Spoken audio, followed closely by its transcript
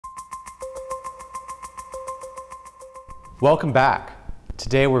Welcome back.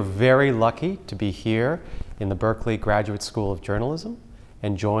 Today we're very lucky to be here in the Berkeley Graduate School of Journalism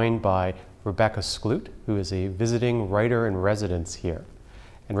and joined by Rebecca Skloot, who is a visiting writer in residence here.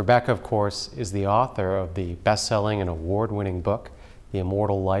 And Rebecca, of course, is the author of the best-selling and award-winning book, The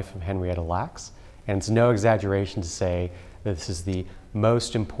Immortal Life of Henrietta Lacks. And it's no exaggeration to say that this is the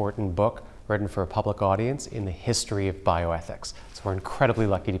most important book written for a public audience in the history of bioethics. So we're incredibly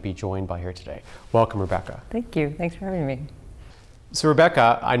lucky to be joined by her today. Welcome, Rebecca. Thank you. Thanks for having me. So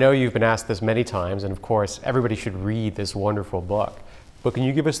Rebecca, I know you've been asked this many times, and of course, everybody should read this wonderful book. But can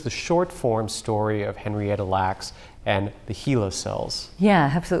you give us the short form story of Henrietta Lacks and the HeLa cells?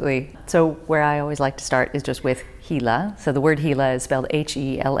 Yeah, absolutely. So where I always like to start is just with HeLa. So the word HeLa is spelled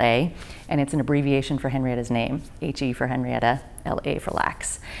H-E-L-A, and it's an abbreviation for Henrietta's name, H-E for Henrietta, L-A for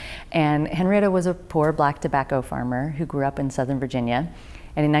Lacks. And Henrietta was a poor black tobacco farmer who grew up in Southern Virginia.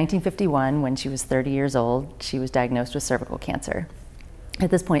 And in 1951, when she was 30 years old, she was diagnosed with cervical cancer. At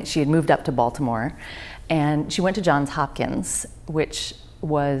this point, she had moved up to Baltimore, and she went to Johns Hopkins, which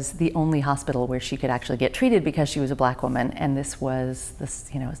was the only hospital where she could actually get treated because she was a black woman, and this was this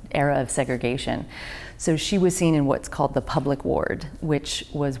era of segregation. So she was seen in what's called the public ward, which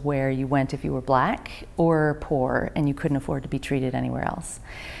was where you went if you were black or poor and you couldn't afford to be treated anywhere else.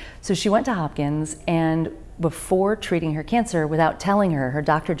 So she went to Hopkins, and before treating her cancer, without telling her, her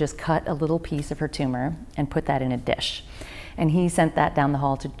doctor just cut a little piece of her tumor and put that in a dish. And he sent that down the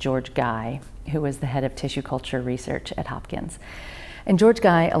hall to George Guy, who was the head of tissue culture research at Hopkins. And George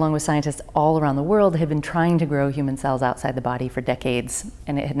Guy, along with scientists all around the world, had been trying to grow human cells outside the body for decades,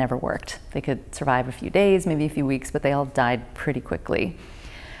 and it had never worked. They could survive a few days, maybe a few weeks, but they all died pretty quickly.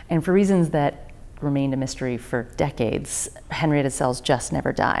 And for reasons that remained a mystery for decades, Henrietta's cells just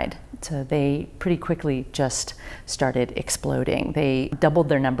never died. So they pretty quickly just started exploding. They doubled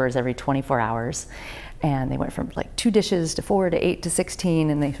their numbers every 24 hours. And they went from like 2 dishes to 4 to 8 to 16,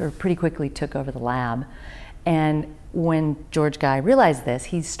 and they sort of pretty quickly took over the lab. And when George Guy realized this,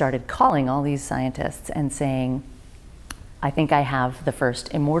 he started calling all these scientists and saying, I think I have the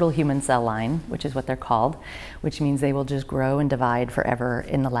first immortal human cell line, which is what they're called, which means they will just grow and divide forever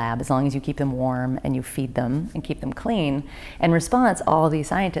in the lab as long as you keep them warm and you feed them and keep them clean. In response, all these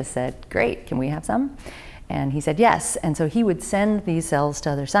scientists said, great, can we have some? And he said yes, and so he would send these cells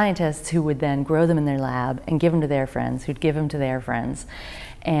to other scientists who would then grow them in their lab and give them to their friends, who'd give them to their friends.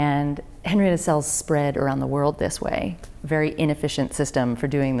 And Henrietta's cells spread around the world this way. Very inefficient system for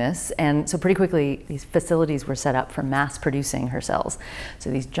doing this. And so pretty quickly, these facilities were set up for mass producing her cells.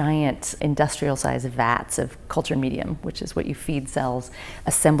 So these giant industrial-sized vats of culture medium, which is what you feed cells,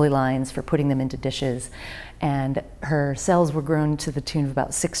 assembly lines for putting them into dishes. And her cells were grown to the tune of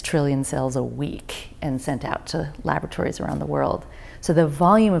about 6 trillion cells a week and sent out to laboratories around the world. So the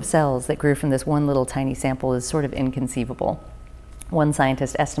volume of cells that grew from this one little tiny sample is sort of inconceivable. One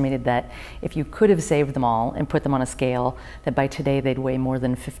scientist estimated that if you could have saved them all and put them on a scale, that by today they'd weigh more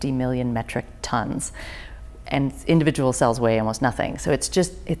than 50 million metric tons. And individual cells weigh almost nothing. So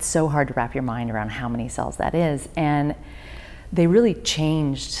it's so hard to wrap your mind around how many cells that is. And they really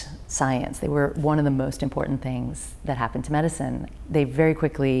changed science. They were one of the most important things that happened to medicine. They very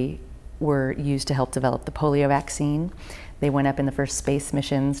quickly were used to help develop the polio vaccine. They went up in the first space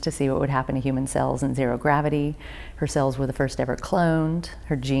missions to see what would happen to human cells in zero gravity. Her cells were the first ever cloned.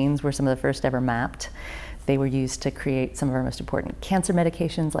 Her genes were some of the first ever mapped. They were used to create some of our most important cancer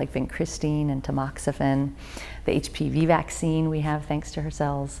medications like vincristine and tamoxifen. The HPV vaccine we have thanks to her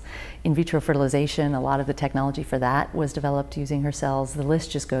cells. In vitro fertilization, a lot of the technology for that was developed using her cells. The list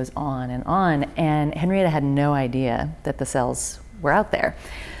just goes on. And Henrietta had no idea that the cells were out there.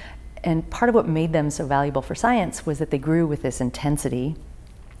 And part of what made them so valuable for science was that they grew with this intensity.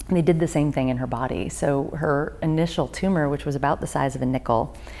 And they did the same thing in her body. So her initial tumor, which was about the size of a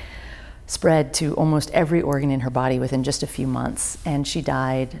nickel, spread to almost every organ in her body within just a few months. And she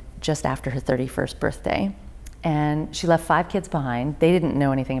died just after her 31st birthday. And she left 5 kids behind. They didn't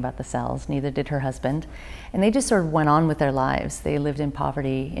know anything about the cells, neither did her husband. And they just sort of went on with their lives. They lived in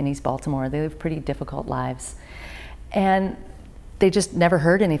poverty in East Baltimore. They lived pretty difficult lives. And they just never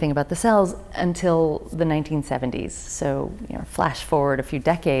heard anything about the cells until the 1970s. So, flash forward a few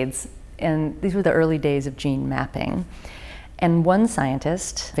decades, and these were the early days of gene mapping. And one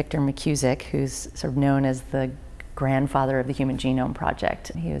scientist, Victor McKusick, who's sort of known as the grandfather of the Human Genome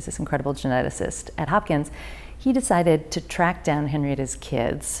Project, he was this incredible geneticist at Hopkins, he decided to track down Henrietta's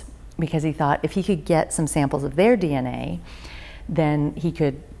kids because he thought if he could get some samples of their DNA, then he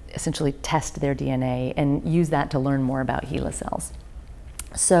could essentially test their DNA and use that to learn more about HeLa cells.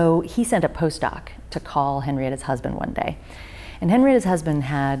 So he sent a postdoc to call Henrietta's husband one day And Henrietta's husband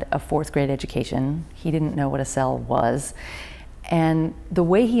had a 4th grade education. He didn't know what a cell was. And the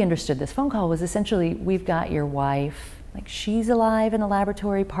way he understood this phone call was essentially, we've got your wife, like she's alive in a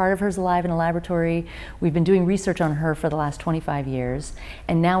laboratory, part of her's alive in a laboratory. We've been doing research on her for the last 25 years,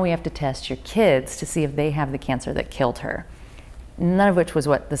 and now we have to test your kids to see if they have the cancer that killed her. None of which was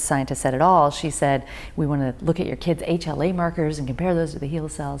what the scientist said at all. She said, we want to look at your kids' HLA markers and compare those to the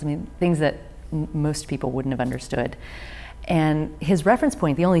HeLa cells. I mean, things that most people wouldn't have understood. And his reference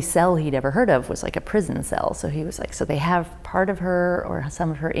point, the only cell he'd ever heard of, was like a prison cell. So he was like, so they have part of her or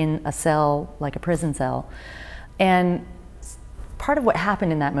some of her in a cell, like a prison cell. And part of what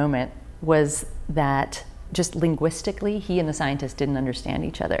happened in that moment was that just linguistically, he and the scientist didn't understand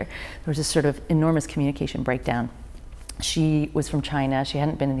each other. There was this sort of enormous communication breakdown. She was from China. She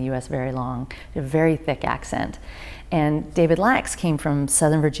hadn't been in the US very long. She had a very thick accent. And David Lacks came from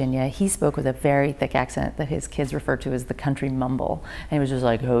Southern Virginia. He spoke with a very thick accent that his kids referred to as the country mumble. And it was just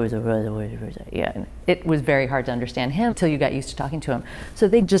like, oh, yeah. And it was very hard to understand him until you got used to talking to him. So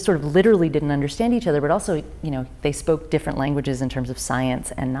they just sort of literally didn't understand each other, but also, you know, they spoke different languages in terms of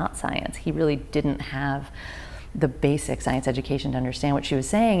science and not science. He really didn't have the basic science education to understand what she was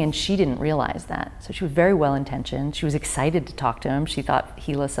saying, and she didn't realize that. So she was very well intentioned. She was excited to talk to him. She thought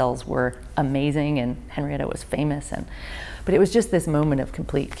HeLa cells were amazing and Henrietta was famous, but it was just this moment of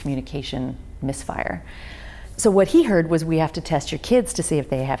complete communication misfire. So what he heard was, we have to test your kids to see if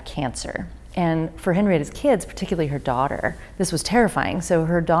they have cancer. And for Henrietta's kids, particularly her daughter, this was terrifying. So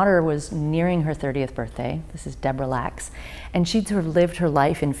her daughter was nearing her 30th birthday. This is Deborah Lacks. And she'd sort of lived her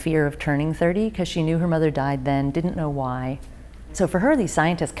life in fear of turning 30 because she knew her mother died then, didn't know why. So for her, these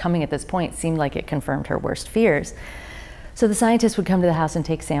scientists coming at this point seemed like it confirmed her worst fears. So the scientists would come to the house and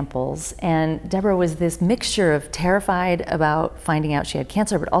take samples. And Deborah was this mixture of terrified about finding out she had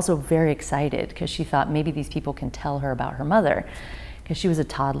cancer, but also very excited because she thought maybe these people can tell her about her mother. Because she was a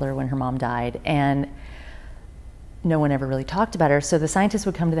toddler when her mom died, and no one ever really talked about her. So the scientists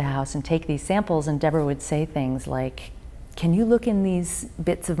would come to the house and take these samples, and Deborah would say things like, can you look in these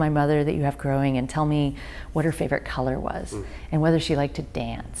bits of my mother that you have growing and tell me what her favorite color was, and whether she liked to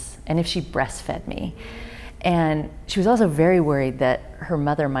dance, and if she breastfed me. And she was also very worried that her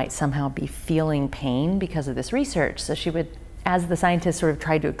mother might somehow be feeling pain because of this research. So she would, as the scientists sort of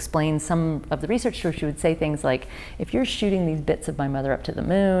tried to explain some of the research to her, she would say things like, if you're shooting these bits of my mother up to the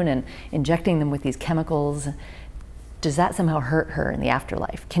moon and injecting them with these chemicals, does that somehow hurt her in the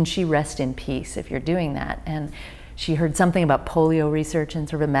afterlife? Can she rest in peace if you're doing that? And she heard something about polio research and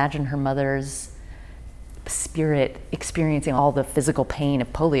sort of imagined her mother's spirit experiencing all the physical pain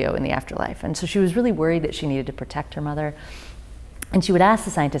of polio in the afterlife. And so she was really worried that she needed to protect her mother. And she would ask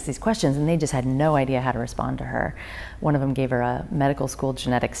the scientists these questions, and they just had no idea how to respond to her. One of them gave her a medical school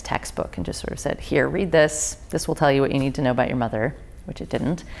genetics textbook and just sort of said, here, read this. This will tell you what you need to know about your mother, which it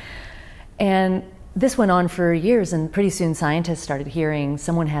didn't. And this went on for years, and pretty soon scientists started hearing,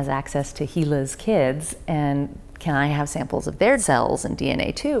 someone has access to HeLa's kids, and can I have samples of their cells and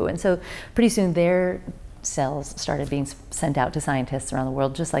DNA too? And so pretty soon their cells started being sent out to scientists around the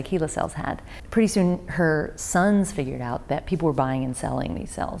world, just like HeLa cells had. Pretty soon her sons figured out that people were buying and selling these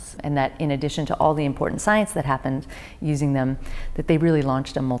cells, and that in addition to all the important science that happened using them, that they really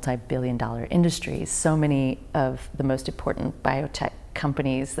launched a multi-billion-dollar industry. So many of the most important biotech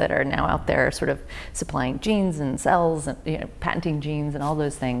companies that are now out there sort of supplying genes and cells and, you know, patenting genes and all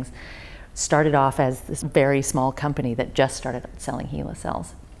those things, started off as this very small company that just started selling HeLa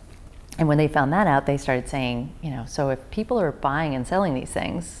cells. And when they found that out, they started saying, you know, so if people are buying and selling these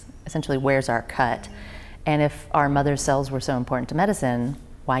things, essentially, where's our cut? And if our mother's cells were so important to medicine,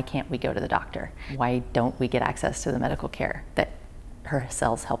 why can't we go to the doctor? Why don't we get access to the medical care that her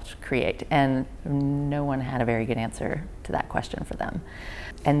cells helped create? And no one had a very good answer to that question for them.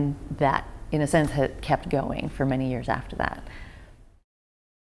 And that, in a sense, had kept going for many years after that.